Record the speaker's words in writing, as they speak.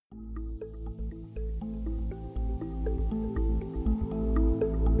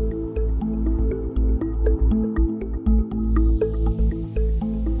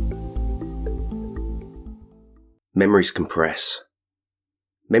Memories compress.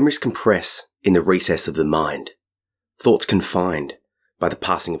 Memories compress in the recess of the mind. Thoughts confined by the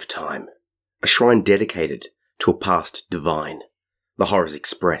passing of time. A shrine dedicated to a past divine. The horrors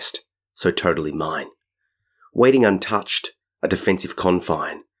expressed, so totally mine. Waiting untouched, a defensive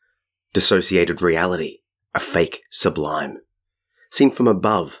confine. Dissociated reality, a fake sublime. Seen from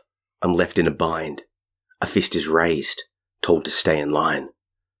above, I'm left in a bind. A fist is raised, told to stay in line.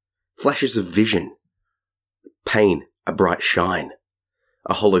 Flashes of vision. Pain, a bright shine.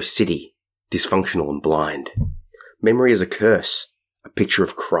 A hollow city, dysfunctional and blind. Memory is a curse, a picture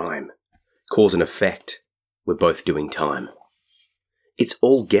of crime. Cause and effect, we're both doing time. It's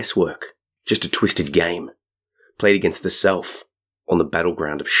all guesswork, just a twisted game. Played against the self, on the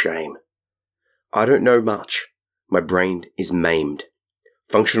battleground of shame. I don't know much, my brain is maimed.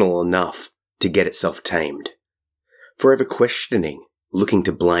 Functional enough to get itself tamed. Forever questioning, looking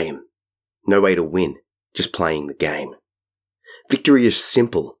to blame. No way to win, just playing the game. Victory is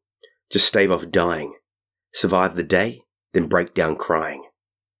simple, just stave off dying. Survive the day, then break down crying.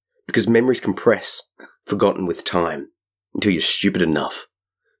 Because memories compress, forgotten with time, until you're stupid enough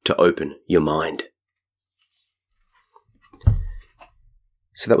to open your mind.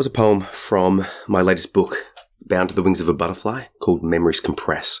 So that was a poem from my latest book, Bound to the Wings of a Butterfly, called Memories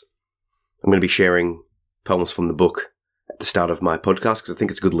Compress. I'm going to be sharing poems from the book at the start of my podcast because I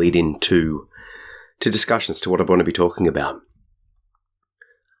think it's a good lead-in to discussions to what I want to be talking about.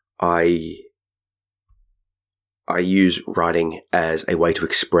 I use writing as a way to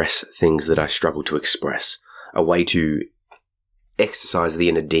express things that I struggle to express, a way to exercise the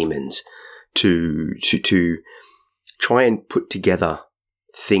inner demons, to try and put together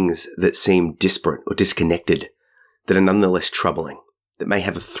things that seem disparate or disconnected, that are nonetheless troubling, that may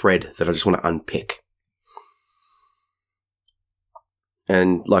have a thread that I just want to unpick.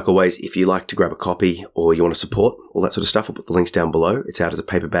 And like always, if you like to grab a copy or you want to support all that sort of stuff, I'll put the links down below. It's out as a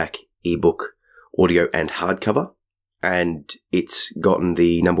paperback, ebook, audio and hardcover. And it's gotten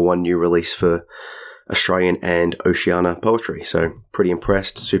the #1 new release for Australian and Oceania poetry. So pretty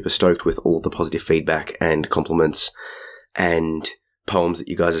impressed, super stoked with all the positive feedback and compliments and poems that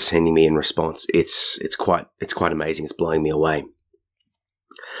you guys are sending me in response. It's quite amazing. It's blowing me away.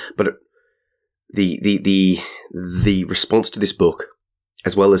 But the response to this book,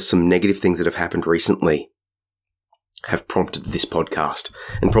 as well as some negative things that have happened recently, have prompted this podcast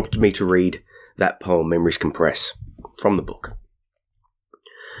and prompted me to read that poem, Memories Compress, from the book.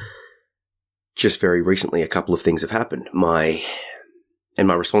 Just very recently, a couple of things have happened. My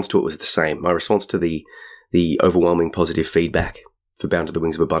response to it was the same. My response to the overwhelming positive feedback for Bound to the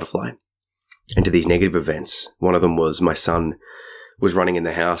Wings of a Butterfly and to these negative events. One of them was my son was running in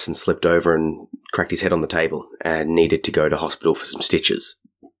the house and slipped over and cracked his head on the table and needed to go to hospital for some stitches.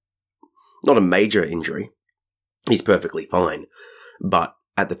 Not a major injury. He's perfectly fine. But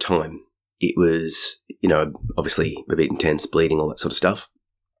at the time, it was, obviously a bit intense, bleeding, all that sort of stuff.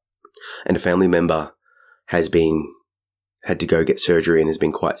 And a family member had to go get surgery and has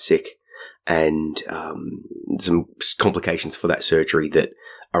been quite sick. And some complications for that surgery that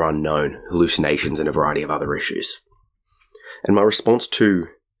are unknown, hallucinations and a variety of other issues. And my response to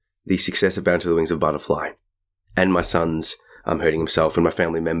the success of Bound to the Wings of a Butterfly and my son's hurting himself and my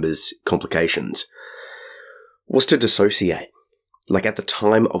family members' complications was to dissociate. Like at the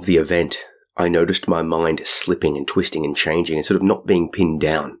time of the event, I noticed my mind slipping and twisting and changing and sort of not being pinned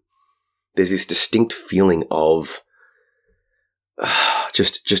down. There's this distinct feeling of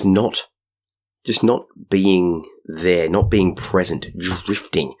just not being there, not being present,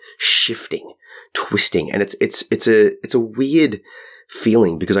 drifting, shifting, twisting. And it's a weird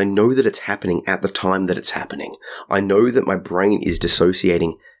feeling because I know that it's happening at the time that it's happening. I know that my brain is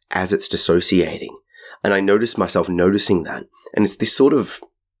dissociating as it's dissociating. And I notice myself noticing that. And it's this sort of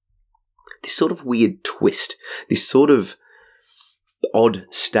weird twist, this sort of odd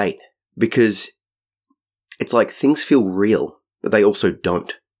state, because it's like things feel real, but they also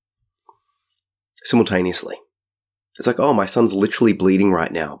don't. Simultaneously. It's like, oh, my son's literally bleeding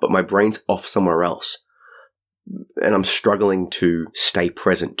right now, but my brain's off somewhere else. And I'm struggling to stay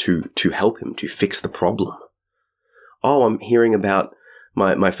present to help him, to fix the problem. Oh, I'm hearing about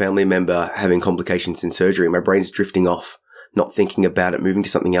my family member having complications in surgery. My brain's drifting off, not thinking about it, moving to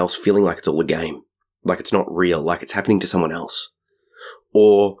something else, feeling like it's all a game, like it's not real, like it's happening to someone else.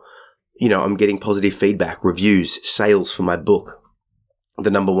 Or, I'm getting positive feedback, reviews, sales for my book, the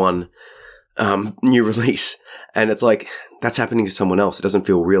 #1 new release. And it's like, that's happening to someone else. It doesn't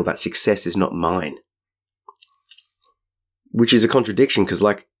feel real. That success is not mine. Which is a contradiction because,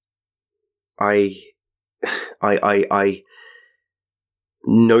 like, I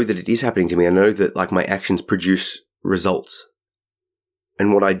know that it is happening to me. I know that, like, my actions produce results.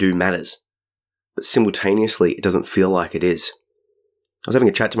 And what I do matters. But simultaneously, it doesn't feel like it is. I was having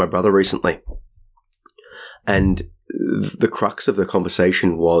a chat to my brother recently, and the crux of the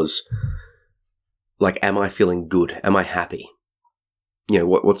conversation was, like, am I feeling good? Am I happy? You know,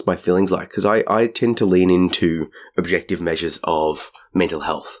 what's my feelings like? Because I tend to lean into objective measures of mental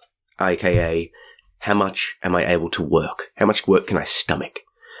health, aka how much am I able to work? How much work can I stomach?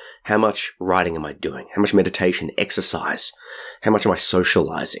 How much writing am I doing? How much meditation, exercise? How much am I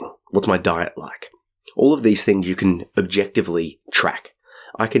socializing? What's my diet like? All of these things you can objectively track.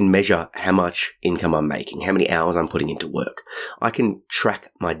 I can measure how much income I'm making, how many hours I'm putting into work. I can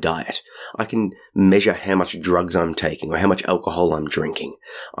track my diet. I can measure how much drugs I'm taking or how much alcohol I'm drinking.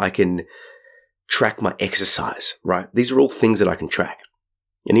 I can track my exercise, right? These are all things that I can track.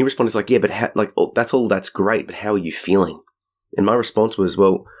 And he responded like, yeah, but that's great, but how are you feeling? And my response was,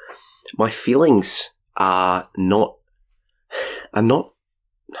 well, my feelings are not, I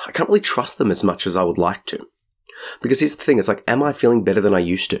can't really trust them as much as I would like to. Because here's the thing, it's like, am I feeling better than I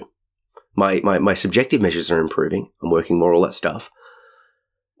used to? My subjective measures are improving. I'm working more, all that stuff.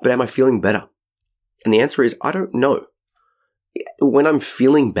 But am I feeling better? And the answer is, I don't know. When I'm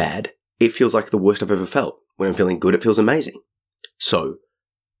feeling bad, it feels like the worst I've ever felt. When I'm feeling good, it feels amazing. So,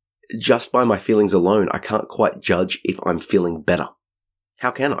 just by my feelings alone, I can't quite judge if I'm feeling better. How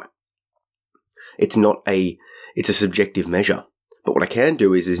can I? It's a subjective measure. But what I can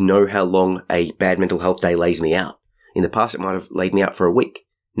do is know how long a bad mental health day lays me out. In the past, it might have laid me out for a week.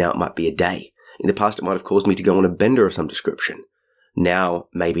 Now it might be a day. In the past, it might have caused me to go on a bender of some description. Now,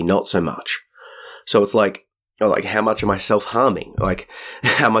 maybe not so much. So it's like how much am I self-harming? Like,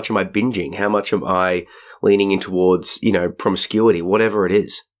 how much am I binging? How much am I leaning in towards, promiscuity? Whatever it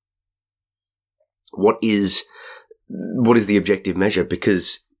is. What is the objective measure?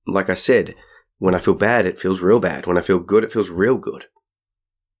 Because, like I said, when I feel bad, it feels real bad. When I feel good, it feels real good.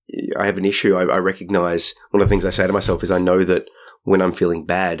 I have an issue. I recognize one of the things I say to myself is I know that when I'm feeling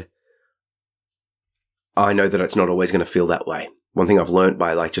bad, I know that it's not always going to feel that way. One thing I've learned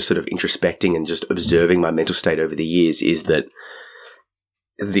by just sort of introspecting and just observing my mental state over the years is that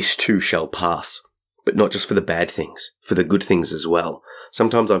this too shall pass, but not just for the bad things, for the good things as well.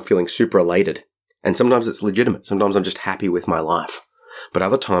 Sometimes I'm feeling super elated, and sometimes it's legitimate. Sometimes I'm just happy with my life. But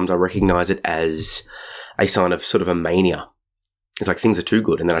other times I recognize it as a sign of sort of a mania. It's like things are too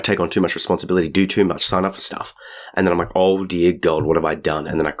good, and then I take on too much responsibility, do too much, sign up for stuff. And then I'm like, oh dear God, what have I done?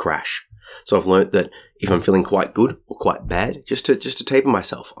 And then I crash. So I've learned that if I'm feeling quite good or quite bad, just to taper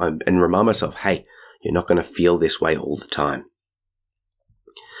myself and remind myself, hey, you're not going to feel this way all the time.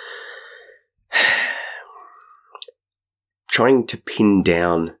 Trying to pin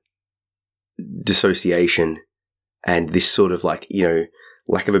down dissociation and this sort of lack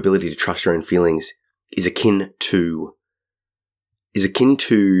of ability to trust your own feelings is akin to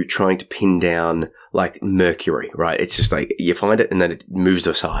trying to pin down like mercury, right? It's just like you find it and then it moves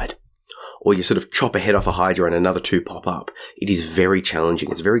aside. Or you sort of chop a head off a hydra and another two pop up. It is very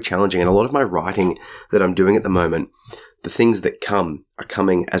challenging. It's very challenging. And a lot of my writing that I'm doing at the moment, the things that come are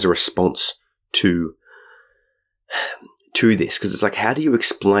coming as a response to this. Because it's like, how do you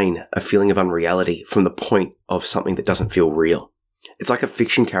explain a feeling of unreality from the point of something that doesn't feel real? It's like a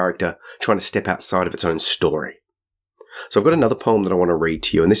fiction character trying to step outside of its own story. So I've got another poem that I want to read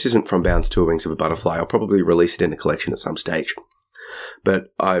to you. And this isn't from Bounds to Wings of a Butterfly. I'll probably release it in a collection at some stage.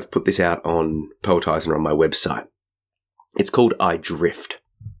 But I've put this out on Poetizer on my website. It's called I Drift.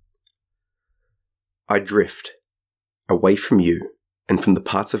 I drift away from you and from the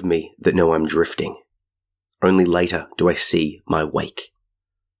parts of me that know I'm drifting. Only later do I see my wake.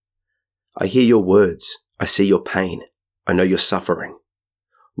 I hear your words. I see your pain. I know you're suffering.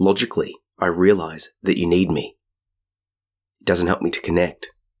 Logically, I realize that you need me. It doesn't help me to connect.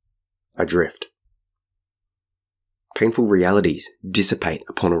 I drift. Painful realities dissipate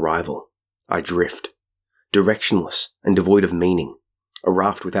upon arrival. I drift, directionless and devoid of meaning, a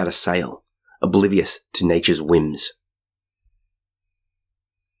raft without a sail, oblivious to nature's whims.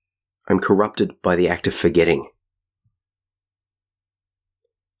 I'm corrupted by the act of forgetting.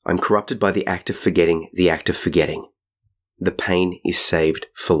 I'm corrupted by the act of forgetting the act of forgetting. The pain is saved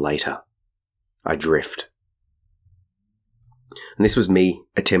for later. I drift. And this was me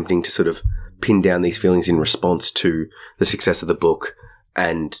attempting to sort of pin down these feelings in response to the success of the book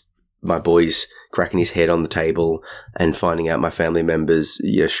and my boys cracking his head on the table and finding out my family members,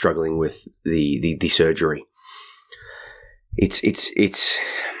 struggling with the surgery. It's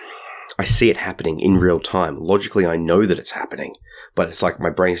I see it happening in real time. Logically, I know that it's happening, but it's like my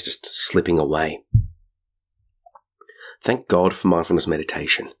brain's just slipping away. Thank God for mindfulness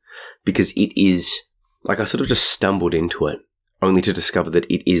meditation, because it is Like I sort of just stumbled into it, only to discover that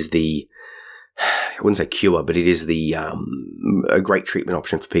it is I wouldn't say cure, but it is a great treatment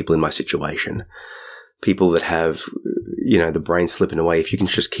option for people in my situation. People that have, the brain slipping away. If you can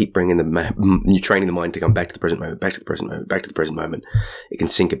just keep bringing you're training the mind to come back to the present moment, back to the present moment, back to the present moment, it can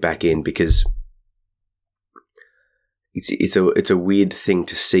sink it back in, because it's a weird thing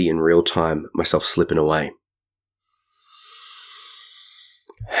to see in real time, myself slipping away.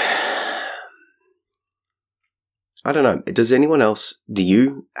 I don't know. Does anyone else, do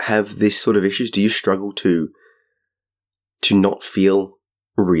you have this sort of issues? Do you struggle to not feel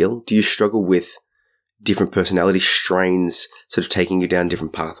real? Do you struggle with different personality strains sort of taking you down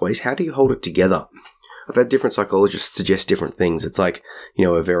different pathways? How do you hold it together? I've had different psychologists suggest different things. It's like,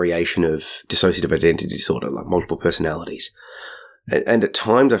 a variation of dissociative identity disorder, like multiple personalities. And at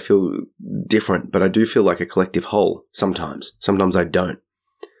times I feel different, but I do feel like a collective whole sometimes. Sometimes I don't.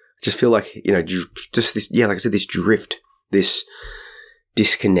 I just feel like, just this, like I said, this drift, this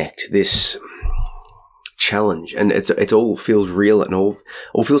disconnect, this challenge, and it all feels real, and all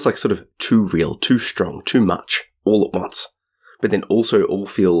feels like sort of too real, too strong, too much, all at once. But then also all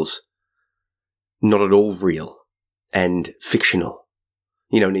feels not at all real and fictional,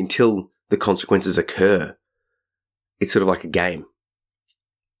 and until the consequences occur, it's sort of like a game.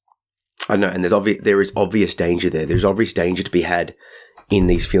 I know, and there is obvious danger there. There's obvious danger to be had in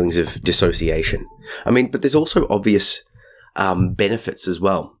these feelings of dissociation. I mean, but there's also obvious benefits as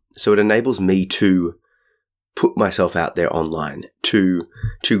well. So it enables me to put myself out there online, to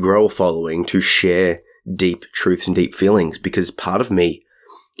grow a following, to share deep truths and deep feelings, because part of me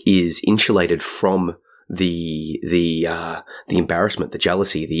is insulated from the embarrassment, the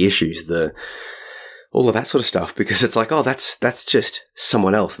jealousy, the issues, all of that sort of stuff, because it's like, oh, that's just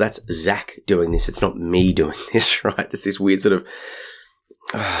someone else. That's Zach doing this. It's not me doing this, right? It's this weird sort of,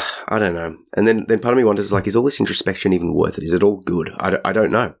 I don't know. And then part of me wonders, like, is all this introspection even worth it? Is it all good? I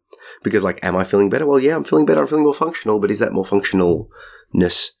don't know. Because, like, am I feeling better? Well, yeah, I'm feeling better. I'm feeling more functional. But is that more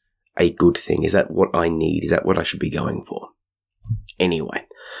functionalness a good thing? Is that what I need? Is that what I should be going for? Anyway,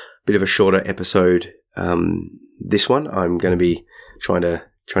 bit of a shorter episode. This one, I'm going to be trying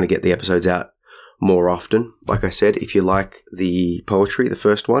to get the episodes out more often. Like I said, if you like the poetry, the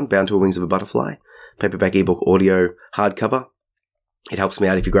first one, Bound to the Wings of a Butterfly, paperback, ebook, audio, hardcover, it helps me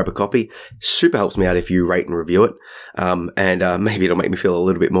out if you grab a copy. Super helps me out if you rate and review it. And maybe it'll make me feel a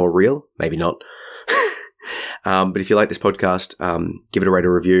little bit more real. Maybe not. But if you like this podcast, give it a rate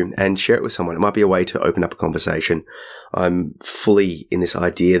or review and share it with someone. It might be a way to open up a conversation. I'm fully in this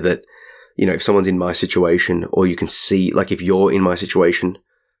idea that, if someone's in my situation, or you can see, like if you're in my situation,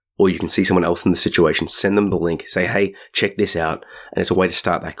 or you can see someone else in the situation, send them the link, say, hey, check this out. And it's a way to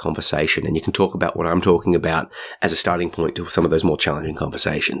start that conversation. And you can talk about what I'm talking about as a starting point to some of those more challenging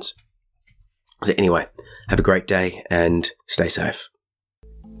conversations. So anyway, have a great day and stay safe.